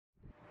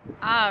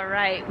All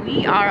right,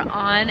 we are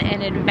on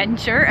an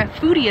adventure, a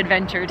foodie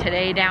adventure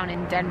today down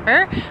in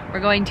Denver. We're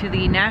going to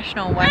the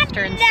National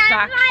Western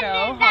Stock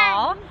Show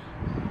Hall.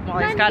 Well,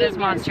 he's got his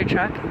monster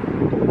truck.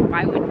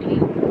 Why wouldn't he?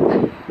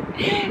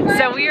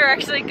 So we are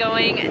actually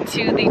going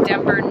to the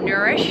Denver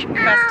Nourish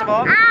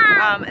Festival.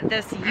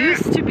 This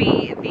used to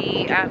be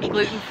the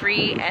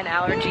gluten-free and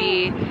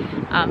allergy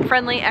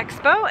friendly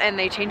Expo, and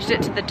they changed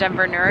it to the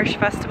Denver Nourish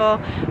Festival.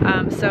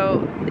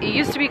 So it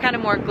used to be kind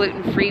of more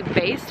gluten-free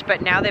based,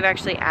 but now they've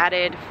actually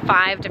added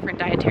 5 different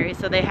dietaries.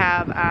 So they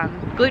have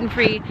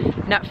gluten-free,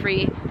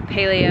 nut-free,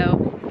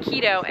 paleo,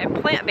 keto, and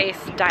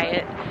plant-based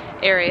diet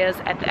areas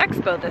at the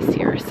Expo this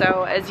year.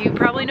 So as you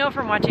probably know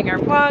from watching our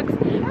vlogs,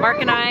 Mark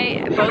and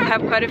I both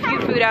have quite a few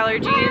food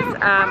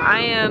allergies.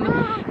 I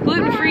am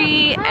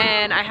gluten-free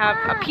and I have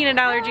a peanut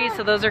allergy,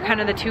 so those are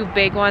kind of the 2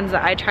 big ones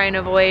that I try and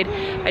avoid.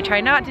 I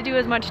try not to do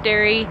as much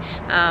dairy,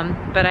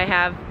 but I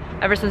have,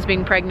 ever since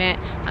being pregnant,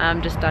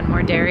 just done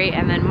more dairy.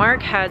 And then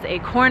Mark has a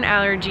corn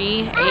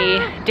allergy,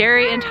 a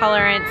dairy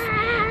intolerance,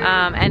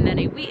 and then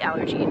a wheat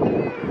allergy.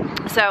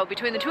 So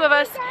between the 2 of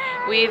us,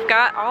 we've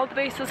got all the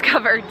bases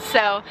covered.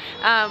 So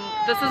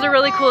this is a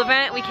really cool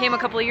event. We came a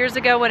couple of years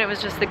ago when it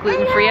was just the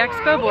Gluten-Free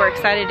Expo, but we're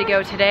excited to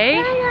go today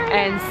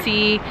and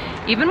see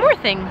even more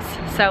things.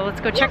 So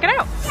let's go check it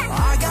out.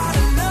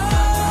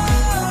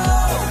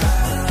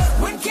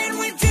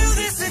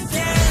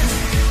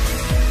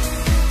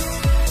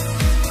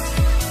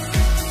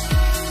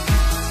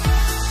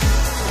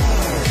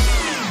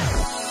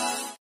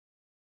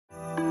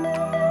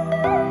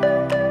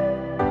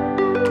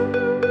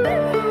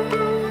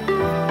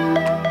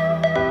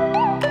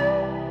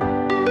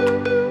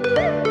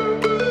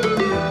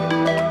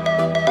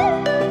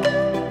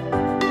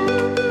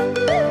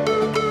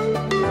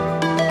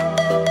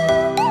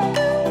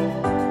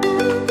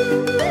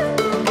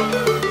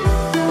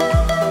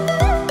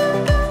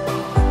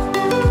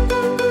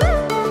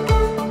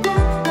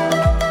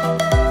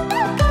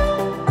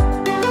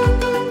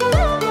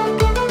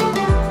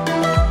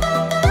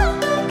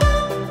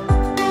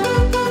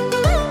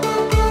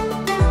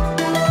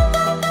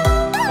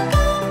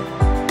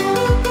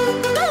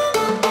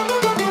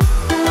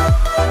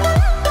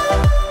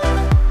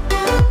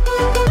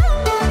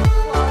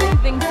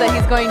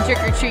 Going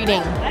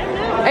trick-or-treating.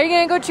 Are you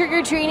gonna go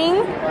trick-or-treating?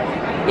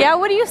 Yeah,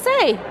 what do you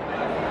say?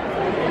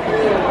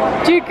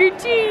 Trick-or-treat!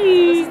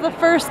 This is the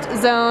first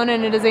zone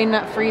and it is a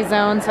nut-free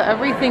zone, so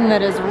everything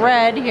that is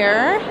red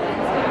here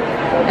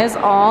is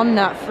all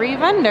nut-free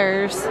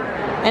vendors.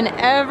 And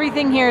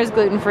everything here is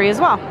gluten-free as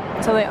well.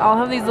 So they all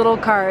have these little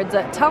cards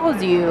that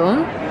tells you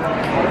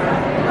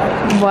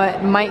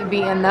what might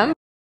be in them.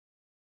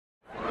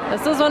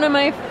 This is one of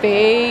my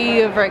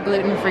favorite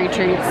gluten-free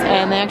treats,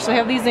 and they actually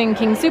have these in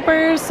King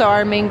Soopers, so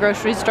our main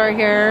grocery store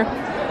here,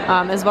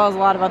 as well as a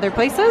lot of other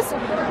places.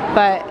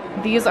 But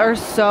these are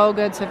so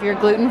good, so if you're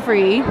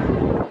gluten-free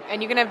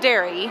and you can have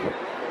dairy,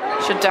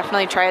 you should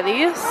definitely try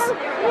these.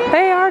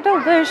 They are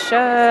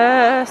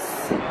delicious.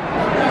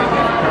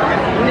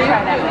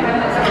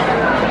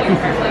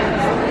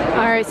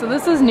 Alright, so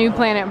this is New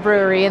Planet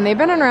Brewery, and they've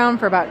been around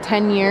for about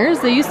 10 years.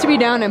 They used to be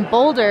down in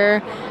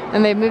Boulder,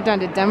 and they've moved down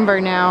to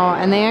Denver now,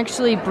 and they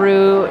actually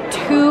brew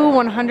 2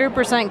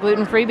 100%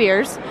 gluten-free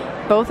beers,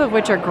 both of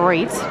which are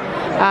great.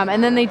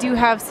 And then they do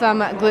have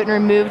some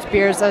gluten-removed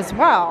beers as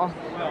well.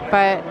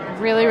 But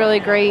really, really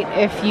great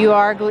if you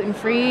are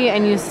gluten-free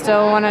and you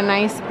still want a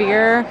nice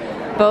beer.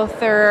 Both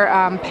their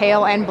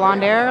pale and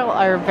blonde ale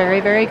are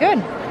very, very good.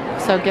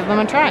 So give them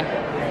a try.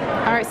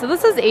 Alright, so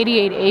this is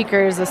 88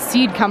 Acres, a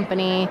seed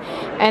company,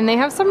 and they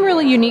have some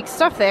really unique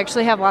stuff. They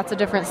actually have lots of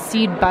different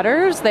seed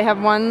butters. They have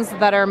ones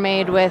that are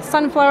made with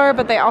sunflower,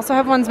 but they also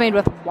have ones made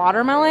with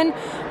watermelon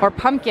or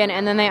pumpkin,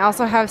 and then they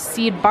also have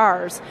seed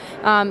bars.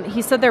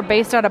 He said they're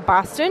based out of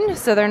Boston,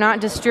 so they're not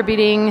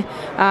distributing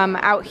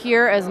out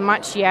here as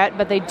much yet,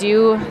 but they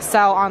do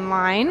sell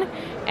online.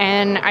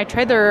 And I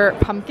tried their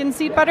pumpkin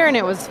seed butter and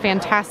it was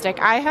fantastic.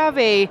 I have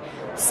a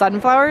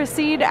sunflower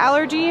seed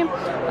allergy,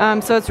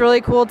 so it's really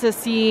cool to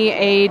see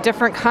a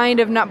different kind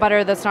of nut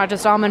butter that's not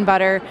just almond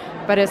butter,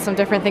 but it's some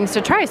different things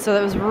to try. So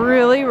that was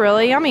really,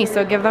 really yummy,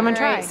 so give them a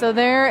try. Right, so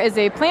there is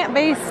a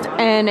plant-based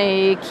and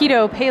a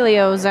keto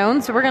paleo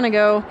zone, so we're gonna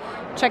go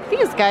check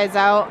these guys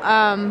out.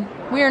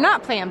 We are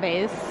not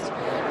plant-based,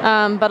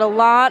 but a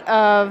lot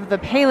of the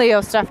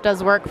paleo stuff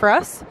does work for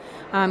us,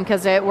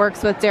 because it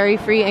works with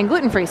dairy-free and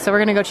gluten-free, so we're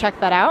gonna go check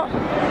that out.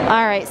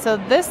 All right, so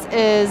this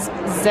is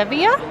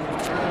Zevia,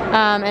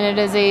 and it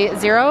is a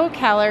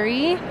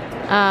 0-calorie,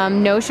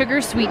 no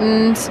sugar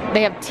sweetened.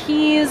 They have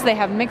teas, they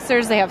have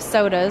mixers, they have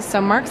sodas.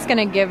 So Mark's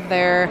gonna give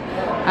their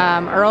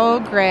Earl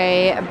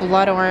Grey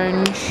blood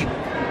orange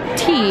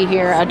tea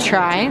here a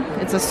try.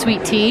 It's a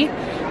sweet tea.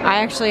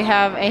 I actually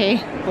have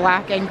a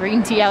black and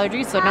green tea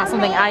allergy, so not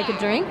something I could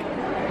drink.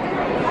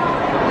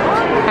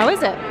 How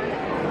is it?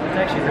 It's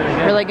actually really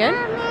good. Really good?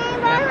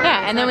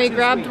 Yeah, and then we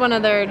grabbed one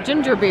of their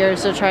ginger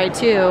beers to try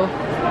too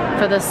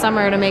for the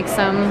summer to make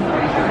some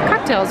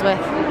cocktails with.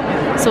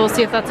 So we'll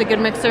see if that's a good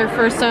mixer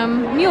for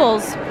some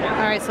mules.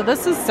 All right, so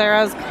this is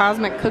Sarah's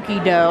Cosmic Cookie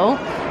Dough,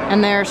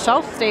 and they're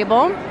shelf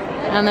stable,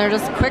 and they're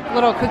just quick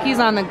little cookies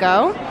on the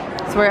go.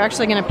 So we're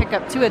actually gonna pick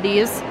up 2 of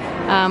these.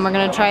 We're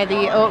gonna try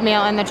the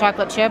oatmeal and the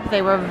chocolate chip.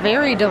 They were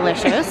very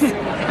delicious,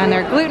 and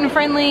they're gluten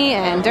friendly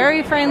and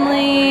dairy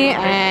friendly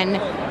and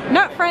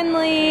nut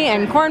friendly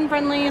and corn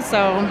friendly,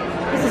 so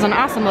this is an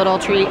awesome little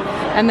treat.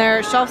 And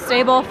they're shelf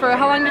stable for,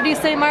 how long did you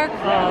say, Mark?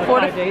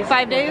 5 days.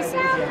 5 days?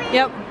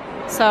 Yep.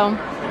 So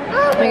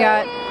we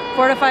got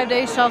 4 to 5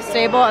 days shelf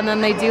stable, and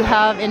then they do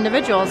have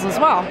individuals as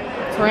well.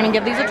 So we're gonna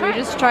give these a try. We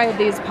just tried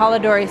these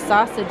Polidori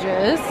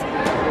sausages.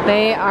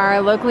 They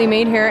are locally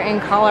made here in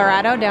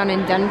Colorado, down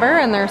in Denver,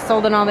 and they're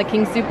sold in all the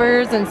King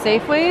Soopers and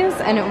Safeways,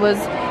 and it was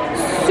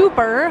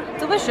super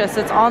delicious.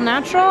 It's all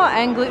natural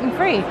and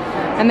gluten-free.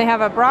 And they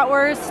have a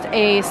bratwurst,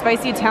 a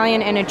spicy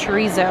Italian, and a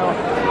chorizo.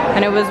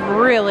 And it was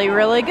really,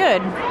 really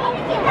good.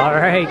 All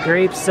right,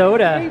 grape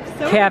soda,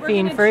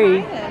 caffeine free.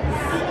 Is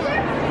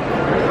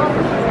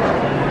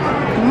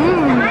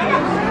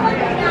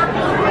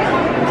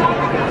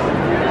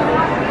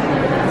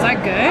that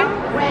good?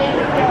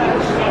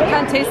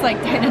 Kind of tastes like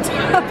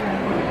Dinatop.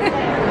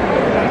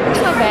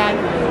 Not bad.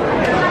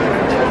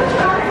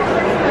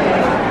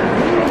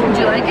 Did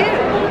you like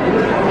it?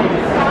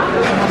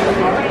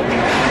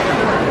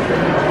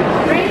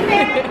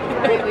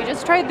 We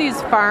just tried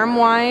these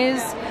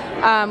Farmwise.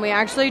 We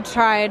actually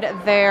tried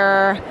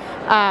their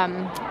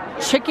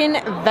chicken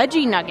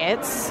veggie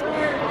nuggets,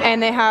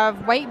 and they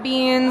have white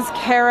beans,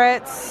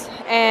 carrots,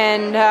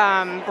 and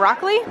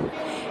broccoli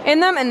in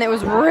them, and it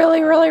was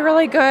really, really,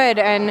 really good.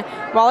 And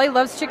Wally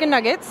loves chicken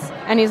nuggets,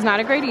 and he's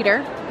not a great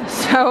eater,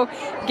 so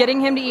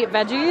getting him to eat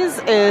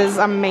veggies is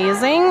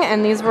amazing,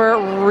 and these were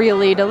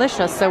really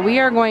delicious. So we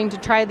are going to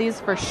try these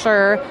for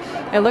sure.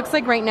 It looks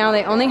like right now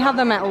they only have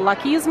them at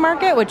Lucky's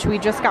Market, which we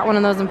just got one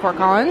of those in Fort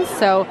Collins,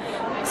 so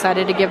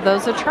excited to give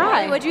those a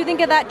try. What do you think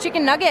of that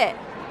chicken nugget?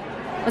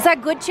 Was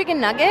that good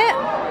chicken nugget?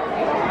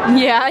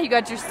 Yeah, you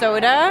got your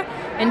soda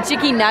and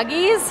chicky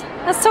nuggies.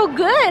 That's so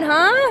good,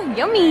 huh?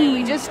 Yummy.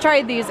 We just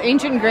tried these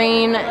Ancient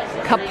Grain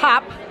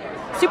Kapop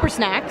super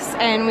snacks,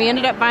 and we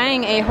ended up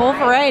buying a whole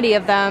variety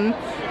of them.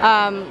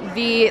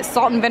 The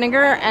salt and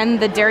vinegar and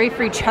the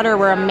dairy-free cheddar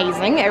were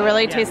amazing. It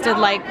really tasted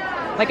like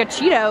a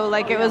Cheeto.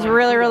 Like, it was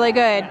really, really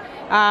good.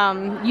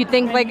 You'd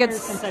think like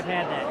it's, since I've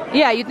had that.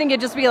 Yeah, you'd think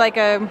it'd just be like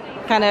a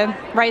kind of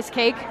rice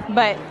cake,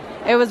 but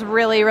it was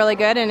really, really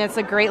good, and it's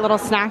a great little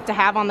snack to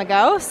have on the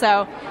go.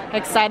 So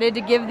excited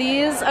to give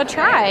these a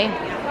try.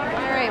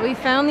 All right, we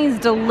found these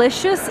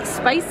delicious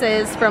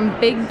spices from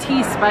Big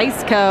T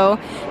Spice Co.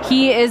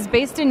 He is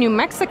based in New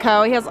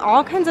Mexico. He has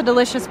all kinds of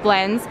delicious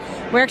blends.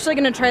 We're actually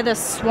gonna try the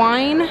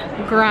swine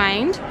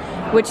grind,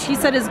 which he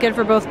said is good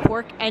for both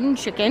pork and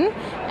chicken.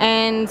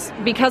 And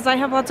because I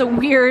have lots of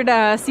weird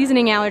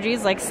seasoning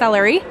allergies like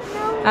celery,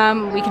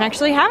 we can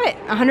actually have it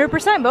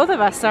 100%, both of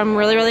us. So I'm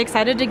really, really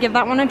excited to give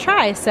that one a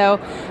try. So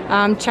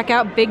check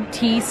out Big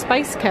T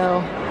Spice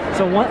Co.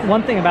 So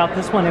one thing about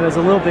this one, it was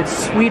a little bit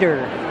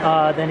sweeter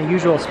than a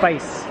usual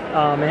spice,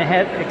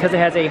 and because it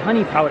has a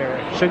honey powder,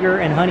 sugar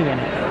and honey in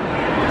it.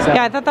 So.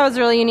 Yeah, I thought that was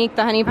really unique,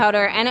 the honey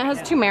powder, and it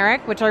has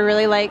turmeric, which I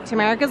really like.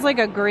 Turmeric is like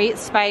a great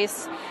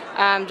spice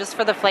just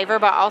for the flavor,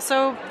 but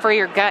also for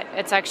your gut.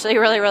 It's actually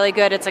really, really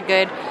good. It's a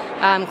good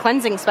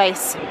cleansing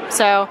spice.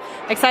 So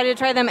excited to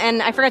try them.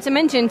 And I forgot to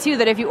mention too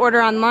that if you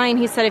order online,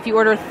 he said if you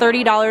order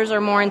 $30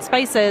 or more in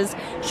spices,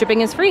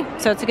 shipping is free.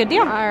 So it's a good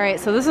deal. All right,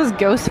 so this is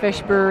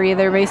Ghostfish Brewery.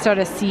 They're based out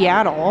of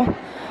Seattle.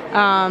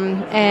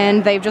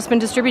 And they've just been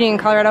distributing in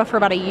Colorado for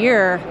about a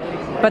year.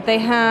 But they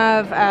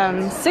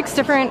have 6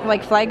 different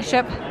like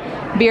flagship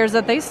beers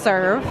that they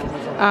serve.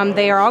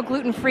 They are all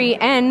gluten-free,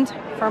 and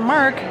for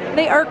Mark,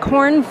 they are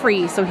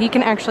corn-free, so he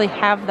can actually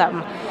have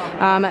them.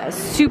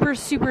 Super,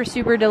 super,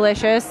 super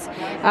delicious.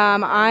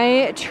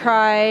 I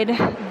tried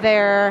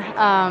their,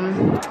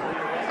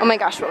 oh my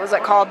gosh, what was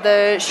it called?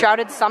 The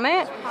Shrouded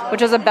Summit,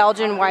 which is a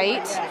Belgian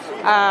white,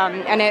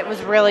 and it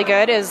was really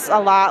good. It's a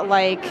lot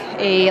like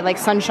a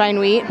Sunshine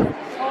Wheat.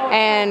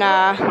 And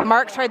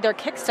Mark tried their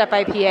Kickstep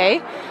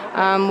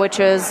IPA, which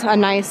is a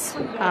nice,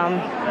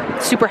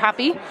 super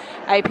hoppy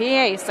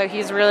IPA. So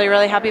he's really,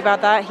 really happy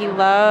about that. He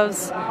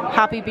loves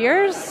hoppy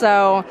beers,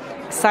 so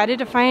excited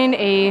to find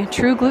a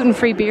true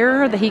gluten-free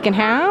beer that he can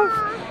have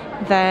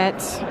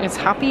that is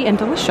hoppy and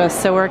delicious.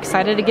 So we're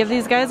excited to give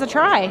these guys a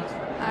try.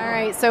 All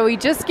right, so we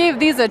just gave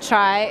these a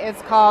try.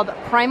 It's called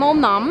Primal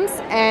Numbs,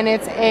 and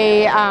it's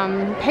a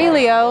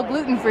paleo,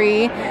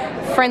 gluten-free,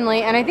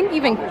 friendly, and I think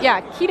even,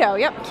 yeah, keto,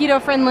 yep,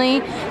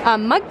 keto-friendly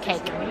mug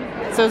cake.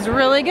 So it's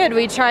really good.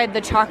 We tried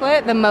the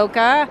chocolate, the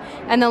mocha,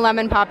 and the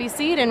lemon poppy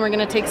seed, and we're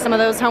gonna take some of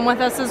those home with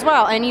us as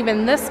well. And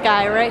even this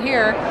guy right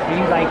here. Do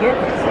you like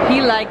it?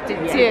 He liked it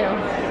too.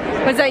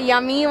 Was that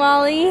yummy,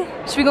 Wally?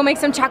 Should we go make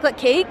some chocolate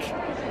cake?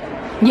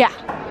 Yeah.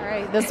 All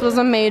right, this was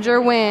a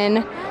major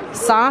win.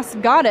 Sauce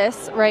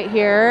Goddess right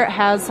here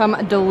has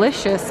some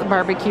delicious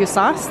barbecue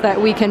sauce that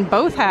we can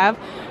both have.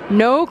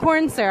 No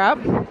corn syrup.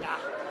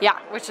 Yeah,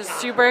 which is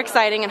super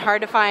exciting and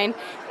hard to find.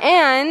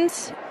 And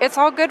it's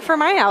all good for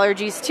my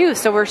allergies too.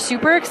 So we're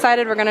super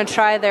excited. We're gonna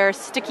try their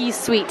sticky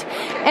sweet.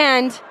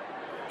 And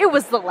it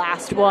was the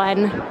last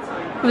one.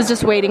 It was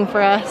just waiting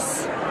for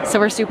us. So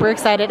we're super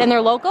excited. And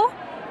they're local?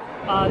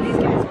 These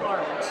guys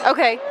aren't.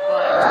 Okay.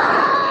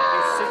 But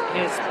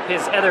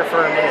his other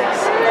firm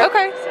is.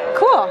 Okay,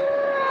 cool.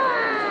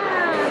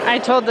 I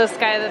told this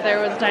guy that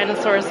there was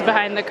dinosaurs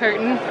behind the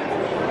curtain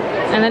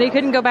and that he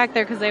couldn't go back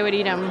there because they would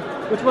eat him.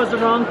 Which was the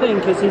wrong thing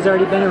because he's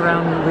already been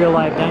around real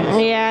live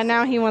dinosaurs. Yeah,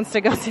 now he wants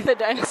to go see the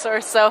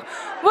dinosaurs, so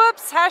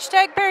whoops,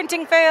 hashtag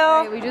parenting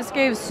fail. We just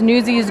gave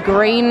Snoozy's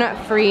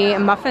grain-free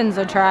muffins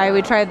a try.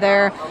 We tried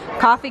their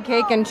coffee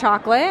cake and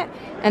chocolate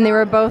and they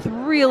were both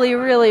really,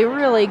 really,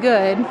 really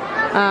good.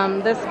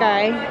 This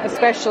guy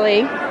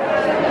especially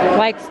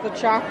likes the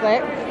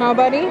chocolate. How,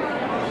 buddy?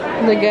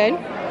 They're good?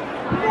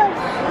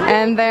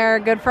 And they're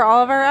good for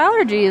all of our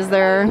allergies.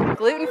 They're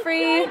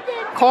gluten-free,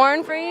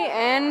 corn-free,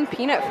 and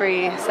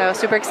peanut-free. So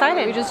super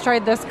excited. We just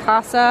tried this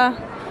Casa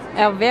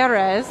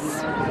Alvarez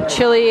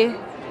chili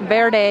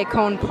verde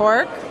cone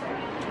pork.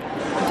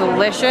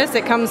 Delicious.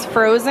 It comes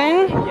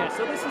frozen. Yeah,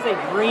 so this is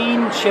a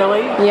green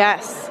chili.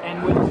 Yes.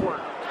 And with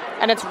pork.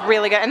 And it's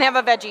really good. And they have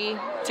a veggie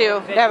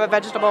too. They have a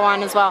vegetable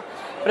one as well.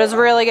 But it's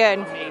really good.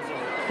 Amazing.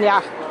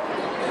 Yeah.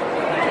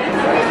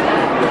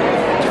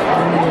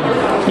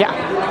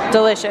 Yeah.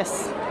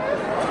 Delicious.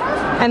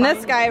 And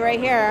this guy right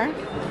here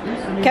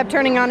kept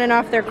turning on and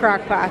off their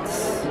crock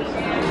pots.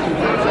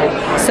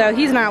 So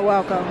he's not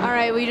welcome. All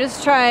right, we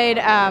just tried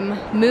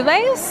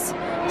moulets,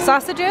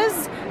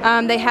 sausages.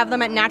 They have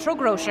them at Natural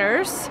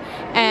Grocers.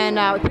 And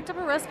we picked up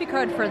a recipe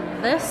card for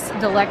this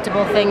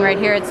delectable thing right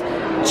here. It's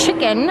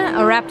chicken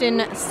wrapped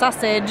in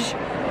sausage,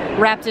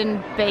 wrapped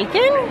in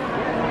bacon.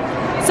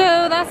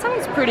 So that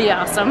sounds pretty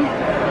awesome.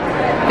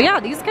 But yeah,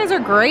 these guys are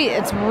great.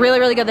 It's really,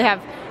 really good. They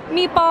have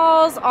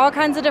meatballs, all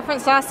kinds of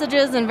different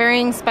sausages and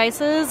varying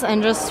spices,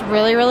 and just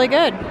really, really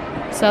good.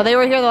 So they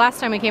were here the last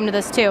time we came to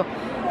this too,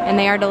 and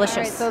they are delicious.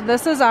 Right, so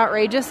this is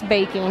Outrageous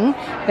Baking.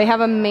 They have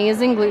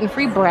amazing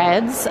gluten-free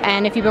breads,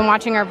 and if you've been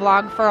watching our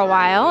vlog for a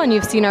while and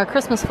you've seen our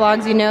Christmas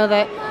vlogs, you know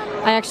that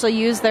I actually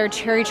use their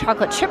cherry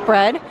chocolate chip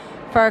bread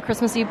for our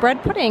Christmas Eve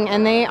bread pudding,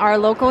 and they are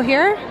local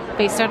here,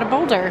 based out of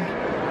Boulder.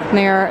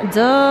 They're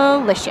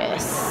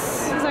delicious.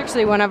 This is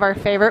actually one of our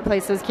favorite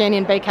places,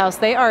 Canyon Bakehouse.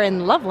 They are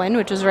in Loveland,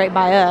 which is right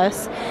by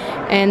us,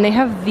 and they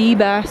have the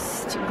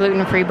best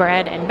gluten-free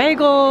bread and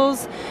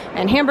bagels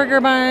and hamburger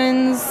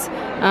buns.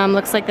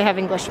 Looks like they have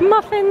English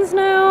muffins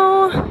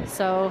now,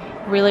 so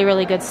really,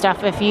 really good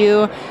stuff. If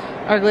you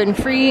are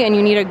gluten-free and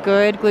you need a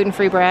good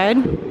gluten-free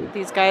bread,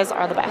 these guys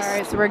are the best. All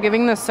right, so we're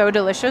giving the So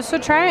Delicious a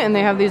try, and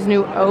they have these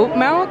new oat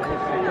milk.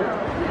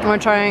 We're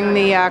trying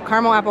the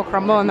caramel apple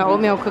crumble and the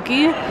oatmeal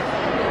cookie.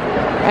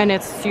 And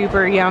it's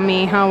super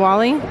yummy, huh,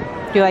 Wally? Do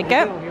you like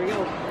it? Here we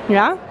go.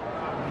 Yeah?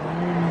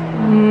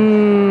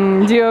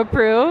 Do you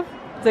approve?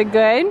 Is it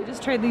good?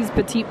 Just tried these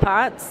petite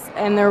pots,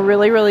 and they're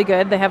really, really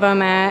good. They have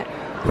them at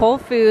Whole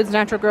Foods,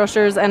 Natural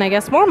Grocers, and I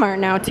guess Walmart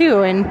now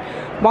too. And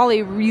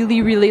Wally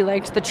really, really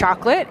liked the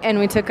chocolate, and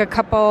we took a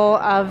couple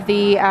of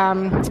the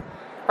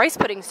rice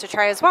puddings to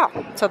try as well.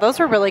 So those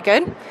were really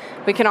good.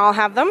 We can all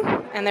have them,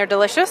 and they're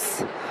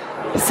delicious.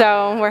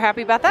 So we're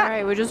happy about that. All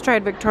right, we just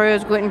tried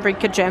Victoria's Gluten-Free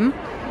Kitchen.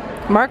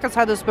 Marcus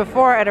had this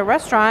before at a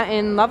restaurant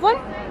in Loveland,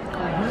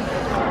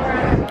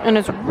 and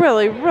it's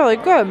really, really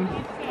good.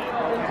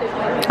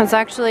 It's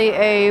actually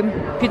a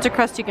pizza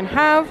crust you can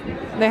have.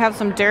 They have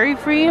some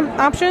dairy-free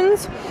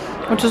options,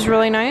 which is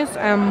really nice,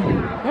 and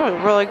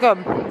really good.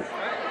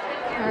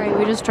 All right,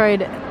 we just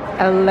tried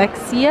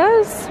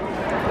Alexia's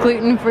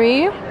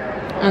gluten-free,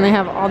 and they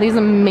have all these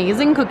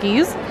amazing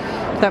cookies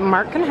that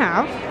Mark can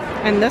have,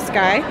 and this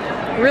guy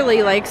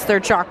really likes their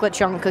chocolate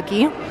chunk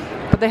cookie.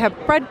 But they have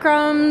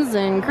breadcrumbs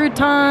and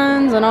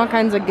croutons and all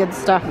kinds of good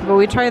stuff. But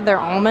we tried their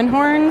almond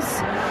horns.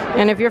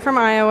 And if you're from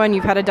Iowa and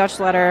you've had a Dutch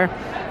letter,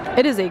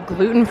 it is a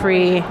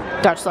gluten-free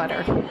Dutch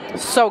letter.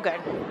 So good.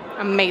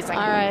 Amazing.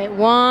 All right,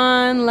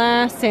 one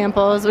last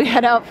sample as we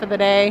head out for the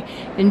day.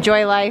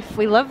 Enjoy life.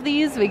 We love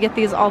these. We get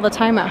these all the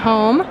time at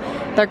home.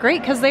 They're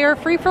great because they are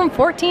free from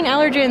 14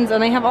 allergens,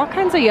 and they have all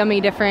kinds of yummy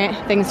different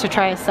things to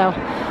try. So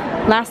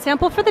last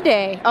sample for the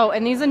day. Oh,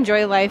 and these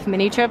Enjoy Life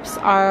mini chips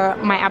are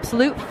my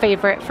absolute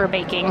favorite for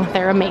baking.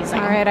 They're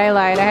amazing. All right, I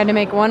lied. I had to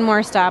make one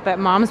more stop at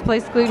Mom's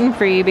Place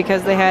Gluten-Free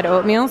because they had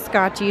oatmeal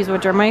scotchies,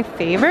 which are my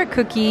favorite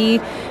cookie.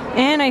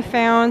 And I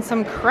found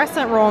some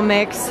crescent roll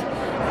mix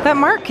that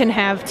Mark can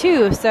have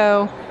too.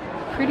 So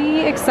pretty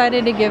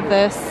excited to give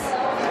this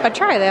a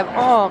try. They have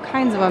all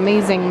kinds of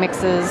amazing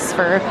mixes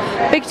for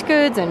baked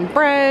goods and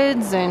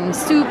breads and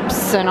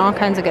soups and all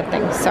kinds of good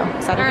things. So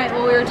excited. All right,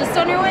 well, we were just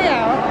on our way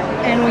out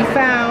and we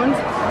found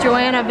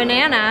Joanna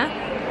Banana,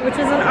 which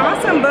is an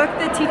awesome book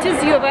that teaches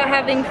you about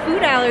having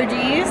food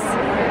allergies.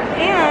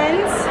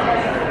 And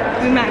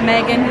we met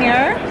Megan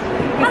here,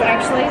 who's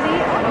actually the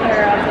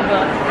author of the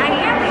book. I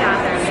am the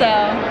author. So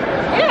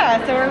yeah,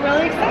 so we're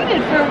really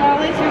excited for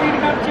Wally to read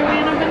about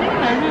Joanna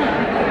Banana,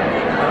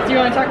 huh? Do Do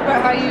you want to talk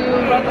about how you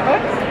wrote the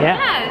book? Yeah,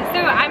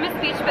 so I'm a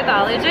speech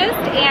pathologist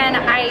and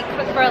I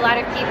cook for a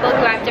lot of people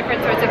who have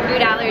different sorts of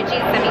food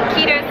allergies. Some eat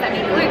keto, some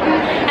eat gluten.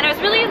 And I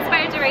was really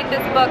inspired to write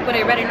this book when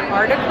I read an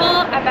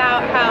article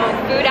about how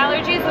food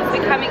allergies was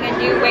becoming a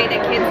new way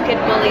that kids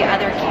could bully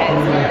other kids.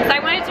 So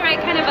I wanted to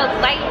write kind of a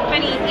light,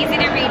 funny, easy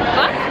to read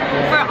book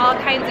for all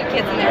kinds of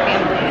kids and their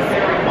families.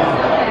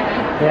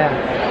 Yeah,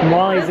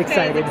 Molly's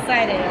excited.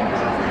 Excited.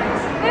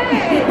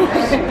 Hey!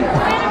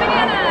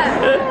 Banana!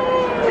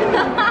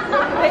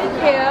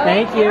 Thank you.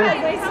 Thank you.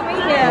 Nice to meet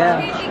you.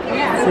 Yeah.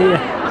 See ya.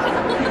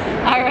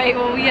 All right,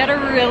 well, we had a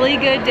really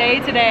good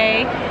day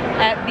today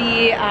at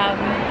the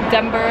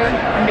Denver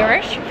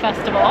Nourish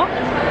Festival,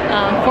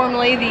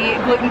 formerly the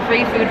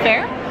Gluten-Free Food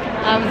Fair.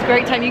 It was a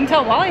great time. You can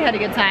tell Wally had a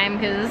good time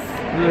because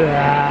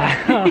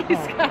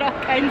he's got all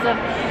kinds of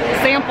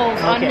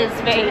samples on his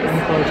face.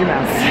 Close your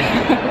mouth.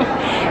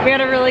 We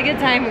had a really good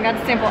time. We got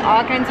to sample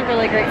all kinds of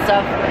really great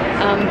stuff.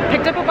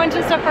 Picked up a bunch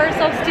of stuff for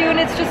ourselves too,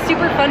 and it's just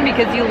super fun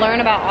because you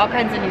learn about all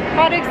kinds of new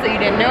products that you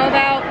didn't know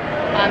about,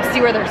 see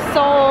where they're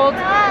sold,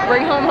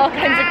 bring home all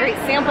kinds of great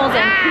samples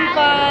and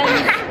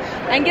coupons,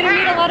 and get to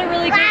meet a lot of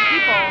really great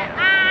people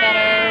that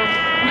are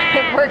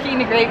working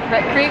to create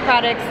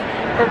products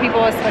for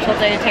people with special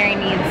dietary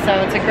needs. So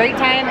it's a great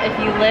time if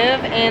you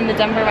live in the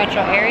Denver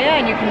metro area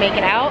and you can make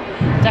it out.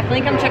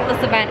 Definitely come check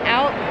this event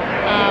out.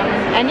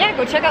 And yeah,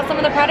 go check out some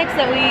of the products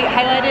that we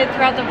highlighted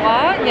throughout the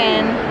vlog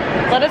and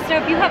let us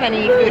know if you have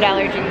any food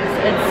allergies.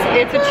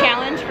 It's a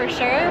challenge for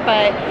sure,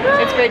 but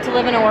it's great to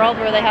live in a world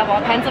where they have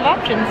all kinds of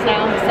options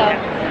now. So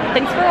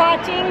thanks for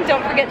watching.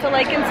 Don't forget to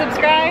like and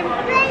subscribe.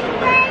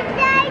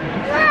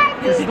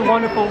 This is the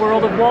wonderful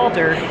world of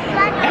Walter.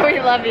 We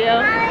love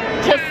you,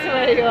 just the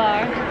way you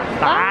are.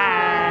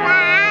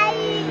 Bye.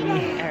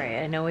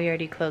 Alright, I know we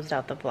already closed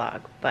out the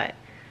vlog, but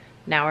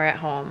now we're at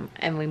home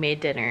and we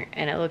made dinner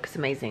and it looks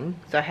amazing,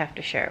 so I have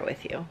to share it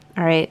with you.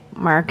 Alright,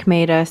 Mark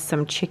made us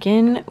some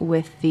chicken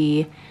with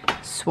the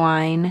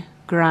swine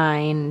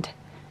grind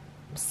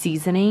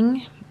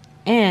seasoning,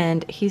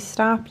 and he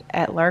stopped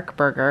at Lark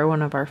Burger,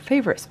 one of our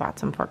favorite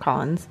spots in Fort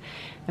Collins,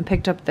 and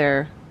picked up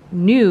their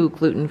new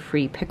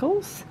gluten-free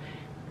pickles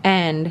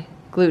and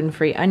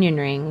gluten-free onion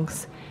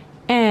rings.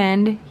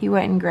 And he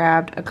went and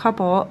grabbed a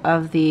couple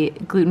of the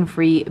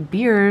gluten-free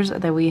beers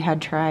that we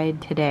had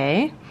tried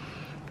today.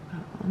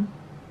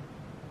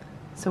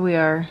 So we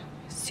are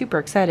super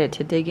excited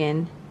to dig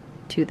in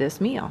to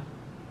this meal.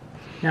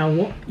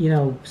 Now, you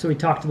know, so we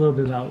talked a little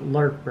bit about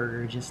Lark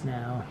Burger just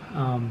now.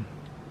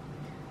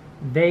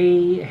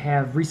 They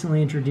have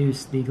recently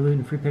introduced the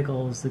gluten-free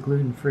pickles, the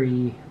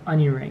gluten-free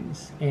onion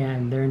rings,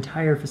 and their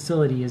entire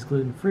facility is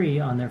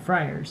gluten-free on their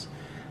fryers.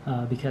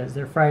 Because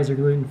their fries are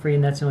gluten-free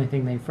and that's the only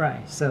thing they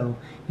fry. So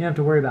you don't have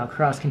to worry about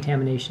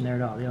cross-contamination there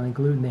at all. The only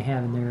gluten they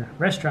have in their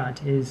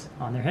restaurant is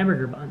on their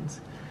hamburger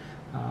buns.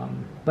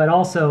 But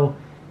also,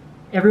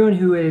 everyone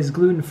who is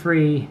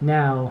gluten-free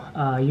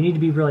now, you need to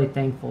be really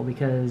thankful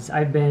because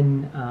I've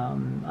been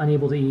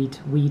unable to eat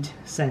wheat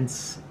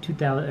since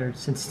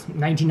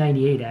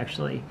 1998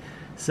 actually.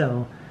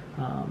 So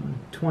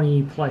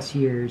 20 plus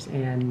years,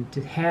 and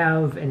to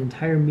have an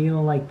entire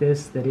meal like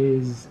this that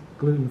is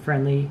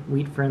gluten-friendly,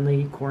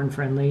 wheat-friendly,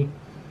 corn-friendly,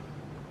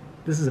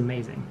 this is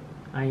amazing.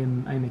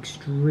 I'm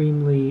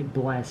extremely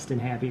blessed and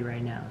happy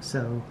right now.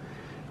 So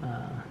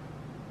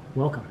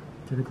welcome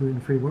to the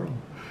gluten-free world.